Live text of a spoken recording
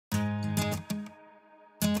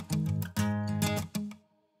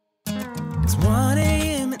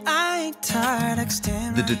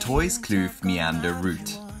The Toits Kloof Meander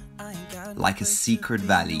route. Like a secret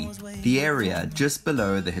valley, the area just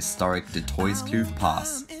below the historic Toits Kloof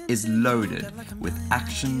Pass is loaded with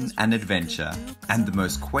action and adventure and the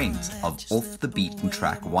most quaint of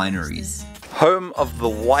off-the-beaten-track wineries. Home of the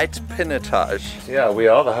white Pinotage. Yeah, we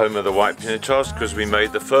are the home of the white Pinotage because we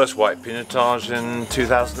made the first white Pinotage in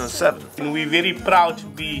 2007. And we're very proud to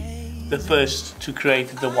be the first to create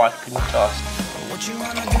the white Pinotage.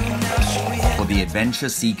 For the adventure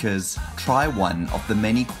seekers, try one of the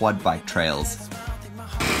many Quadbike trails,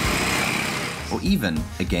 or even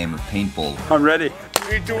a game of paintball. I'm ready.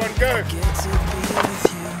 3, 2, 1, go!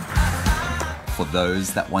 For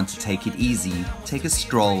those that want to take it easy, take a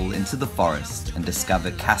stroll into the forest and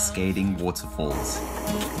discover cascading waterfalls.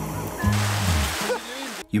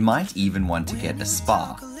 You might even want to get a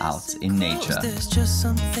spa out in nature.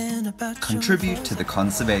 Contribute to the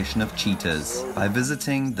conservation of cheetahs by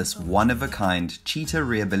visiting this one-of-a-kind cheetah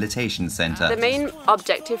rehabilitation center. The main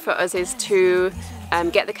objective for us is to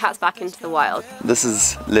get the cats back into the wild. This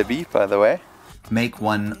is Libby, by the way. Make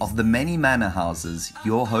one of the many manor houses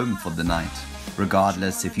your home for the night,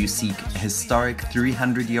 regardless if you seek a historic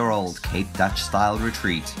 300-year-old Cape Dutch-style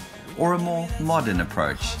retreat or a more modern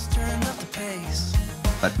approach.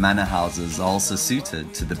 But manor houses are also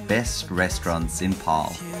suited to the best restaurants in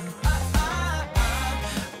Paarl.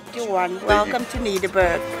 Welcome to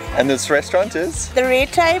Nederburg. And this restaurant is? The Red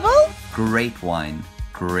Table. Great wine,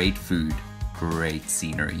 great food, great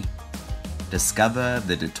scenery. Discover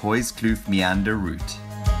the Toits Kloof Meander route.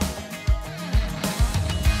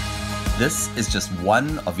 This is just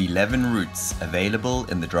one of 11 routes available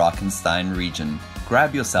in the Drakensberg region.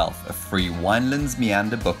 Grab yourself a free Winelands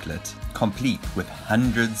Meander booklet, complete with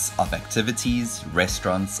hundreds of activities,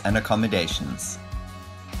 restaurants and accommodations.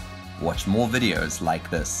 Watch more videos like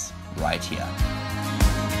this right here.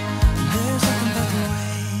 There's nothing but the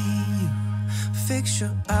way you fix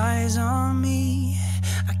your eyes on me.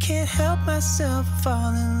 I can't help myself,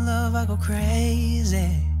 fall in love, I go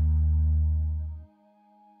crazy.